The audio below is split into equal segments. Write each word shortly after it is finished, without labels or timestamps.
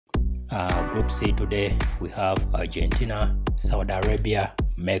Group C today we have Argentina, Saudi Arabia,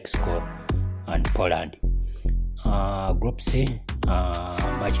 Mexico, and Poland. Group C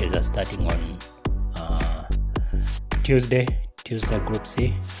matches are starting on Tuesday. Group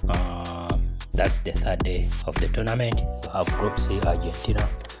C. That's the third day of the tournament. We have Group C, Argentina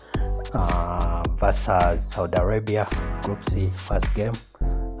versus Saudi Arabia. Group C first game.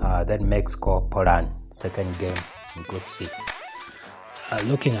 Then Mexico, Poland second game in Group C.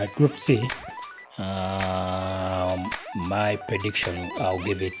 Looking at Group C, my prediction, I'll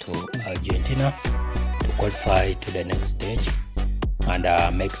give it to Argentina to qualify to the next stage, and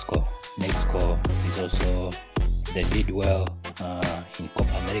Mexico is also, they did well in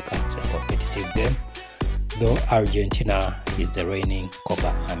Copa America. It's a competitive game, though Argentina is the reigning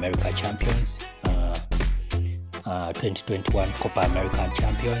Copa America champions, 2021 Copa America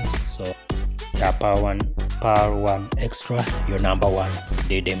champions. So Power one extra, your number one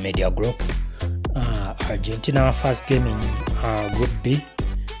Day Media Group. Argentina first game in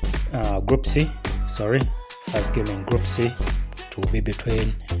Group C. First game in Group C to be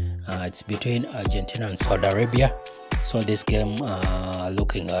between it's between Argentina and Saudi Arabia. So this game,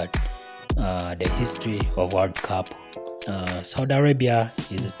 looking at the history of World Cup, Saudi Arabia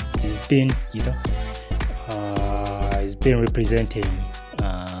is been it's been representing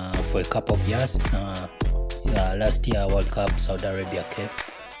for a couple of years. Last year World Cup, Saudi Arabia came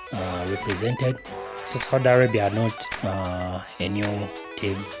represented. So Saudi Arabia are not a new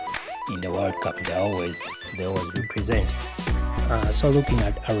team in the World Cup. They always represent. So looking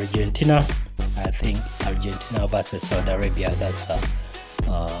at Argentina, I think Argentina versus Saudi Arabia, that's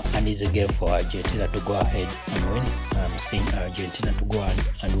an easy game for Argentina to go ahead and win. I'm seeing Argentina to go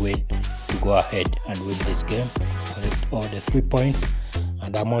and win, to go ahead and win this game, collect all the 3 points.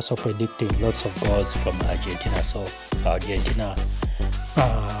 And I'm also predicting lots of goals from Argentina. So Argentina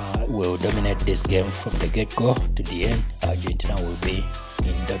will dominate this game from the get-go to the end. Argentina will be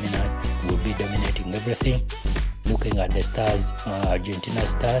dominating everything. Looking at the stars, Argentina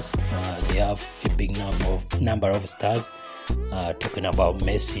stars, they have a big number of stars. Talking about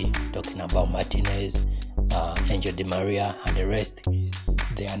Messi, talking about Martinez, Angel Di Maria, and the rest.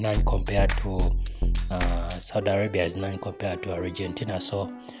 They are none compared to Saudi Arabia is none compared to Argentina. So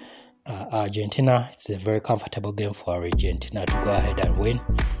Argentina, it's a very comfortable game for Argentina to go ahead and win.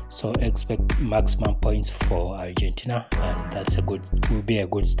 So expect maximum points for Argentina, and will be a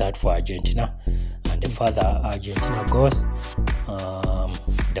good start for Argentina. And the further Argentina goes,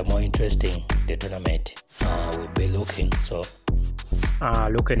 the more interesting the tournament will be looking. So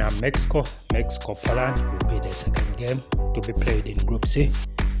looking at Mexico, Poland will be the second game to be played in Group C.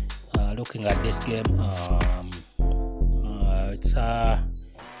 Looking at this game,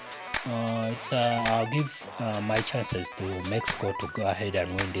 I'll give my chances to Mexico to go ahead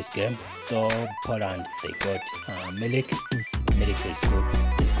and win this game. Though Poland, they got Milik. Milik is good.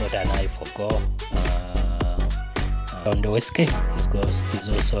 He's got an eye for goal. Lewandowski is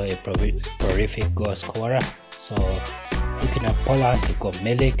also a prolific goal scorer. So looking at Poland, they got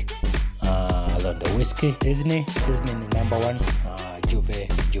Milik, Lewandowski, Szczesny number one.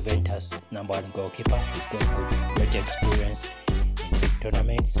 Juventus number one goalkeeper. He's got great experience in big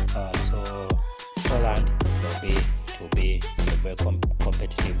tournaments. So Poland will be a very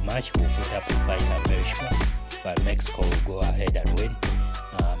competitive match. We'll put up a fight, I'm very sure. But Mexico will go ahead and win.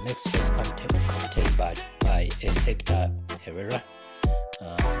 Mexico is captained by Hector Herrera,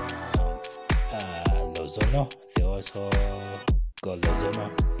 Lozono. They also got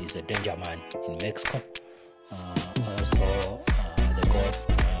Lozono. He's a danger man in Mexico. Also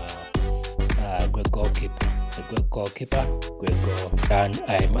great goalkeeper, great goal. And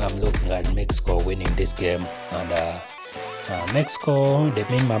I'm looking at Mexico winning this game. And Mexico, the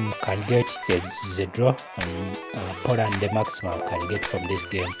minimum can get is a draw, and Poland, the maximum can get from this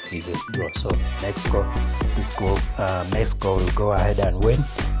game is a draw. So Mexico will go ahead and win.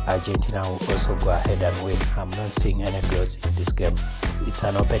 Argentina will also go ahead and win. I'm not seeing any draws in this game. It's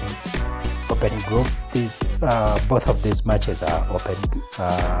an open group. Both of these matches are open.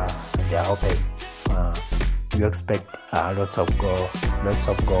 They are open. You expect lots of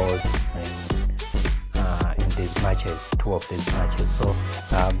goals in these matches, two of these matches. So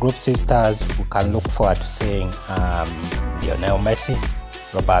Group C stars, we can look forward to seeing Lionel Messi,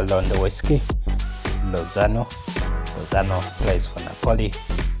 Robert Lewandowski, Lozono plays for Napoli,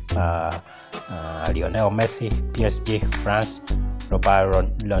 Lionel Messi, PSG, France,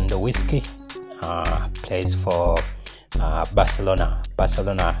 Robert Lewandowski plays for Barcelona.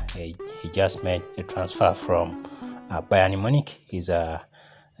 He just made a transfer from Bayern Munich. He's a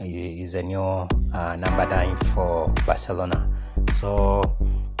new number 9 for Barcelona. So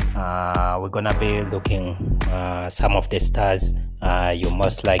we're gonna be looking some of the stars you're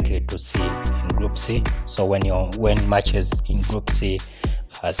most likely to see in Group C. So when matches in Group C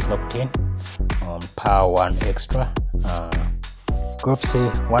has locked in on Power 1 Extra, Group C,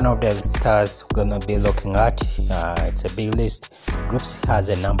 one of the stars we're gonna be looking at, it's a big list. Group C has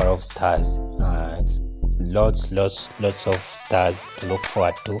a number of stars. It's lots of stars to look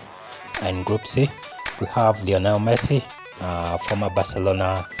forward to. And Group C, we have Lionel Messi, former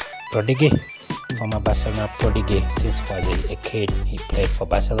Barcelona prodigy. Since he was a kid, he played for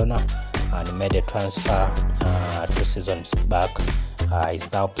Barcelona and he made a transfer 2 seasons back. He's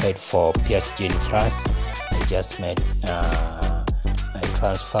now played for PSG in France. He just made a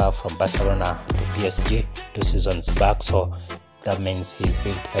transfer from Barcelona to PSG 2 seasons back, so that means he's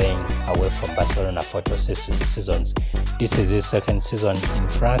been playing away from Barcelona for 2 seasons. This is his 2nd season in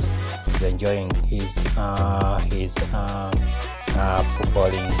France. He's enjoying his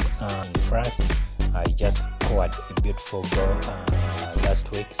footballing in France. He just scored a beautiful goal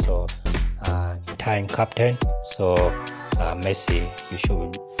last week, so tying captain. So Messi, you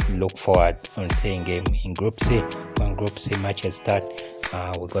should look forward on seeing him in Group C. When Group C matches start,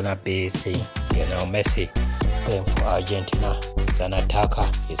 we're gonna be seeing Messi playing for Argentina. He's an attacker.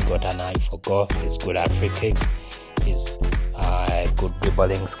 He's got an eye for goal. He's good at free kicks. He's good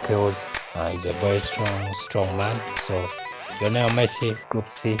dribbling skills. He's a very strong man. So Lionel Messi, Group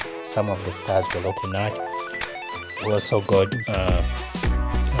C, some of the stars we're looking at. We also got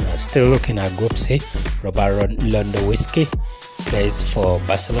still looking at Group C. Robert Lewandowski plays for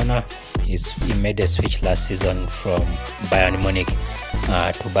Barcelona. He made a switch last season from Bayern Munich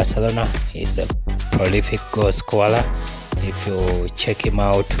to Barcelona. He's a prolific goal scorer. If you check him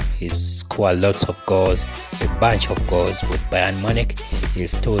out, he's scored lots of goals, a bunch of goals with Bayern Munich.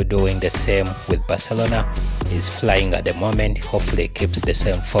 He's still doing the same with Barcelona. He's flying at the moment. Hopefully he keeps the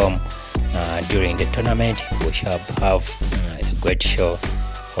same form during the tournament. We shall have a great show.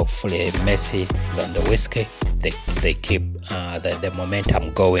 Hopefully Messi, Lewandowski, they keep the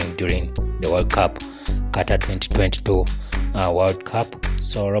momentum going during the World Cup, Qatar 2022 World Cup.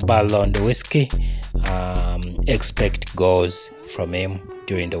 So Robert Lewandowski, expect goals from him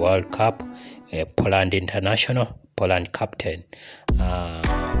during the World Cup. Poland international, Poland captain.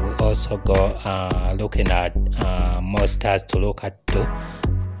 We also go looking at more stars to look at too.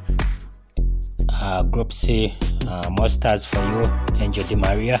 Group C, more stars for you. Angel Di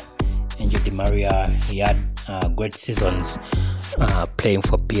Maria, he had great seasons playing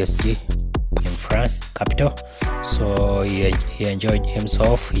for PSG in France capital, so he enjoyed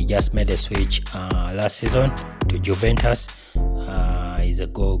himself. He just made a switch last season to Juventus. He's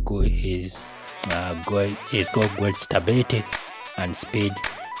got great stability and speed,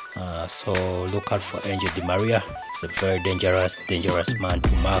 so look out for Angel Di Maria. He's a very dangerous man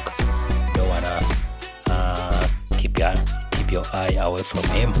to mark. You don't wanna keep your eye away from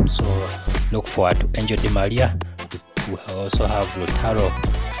him, so look forward to Angel Di Maria. We also have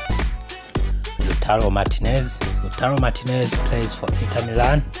Lautaro Martinez. Lautaro Martinez plays for Inter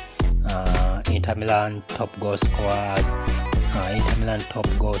Milan. Inter Milan top goal scorer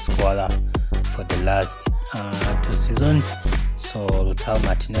for the last 2 seasons. So Lautaro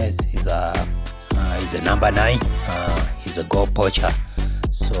Martinez is a number 9. He's a goal poacher.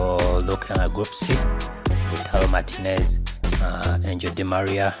 So looking at Group C, Lautaro Martinez, Angel Di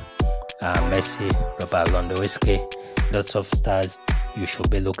Maria, Messi, Robert Lewandowski, lots of stars you should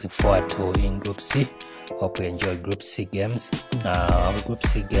be looking forward to in Group C. Hope you enjoy Group C games. Group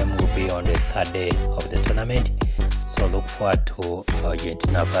C game will be on the 3rd day of the tournament, so look forward to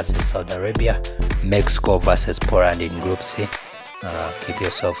Argentina versus Saudi Arabia, Mexico versus Poland in Group C. Keep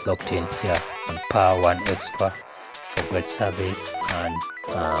yourself locked in here on Power 1 Extra for great service and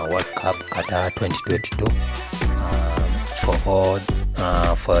World Cup Qatar 2022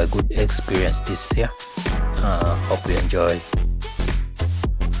 for a good experience this year. Hope you enjoy.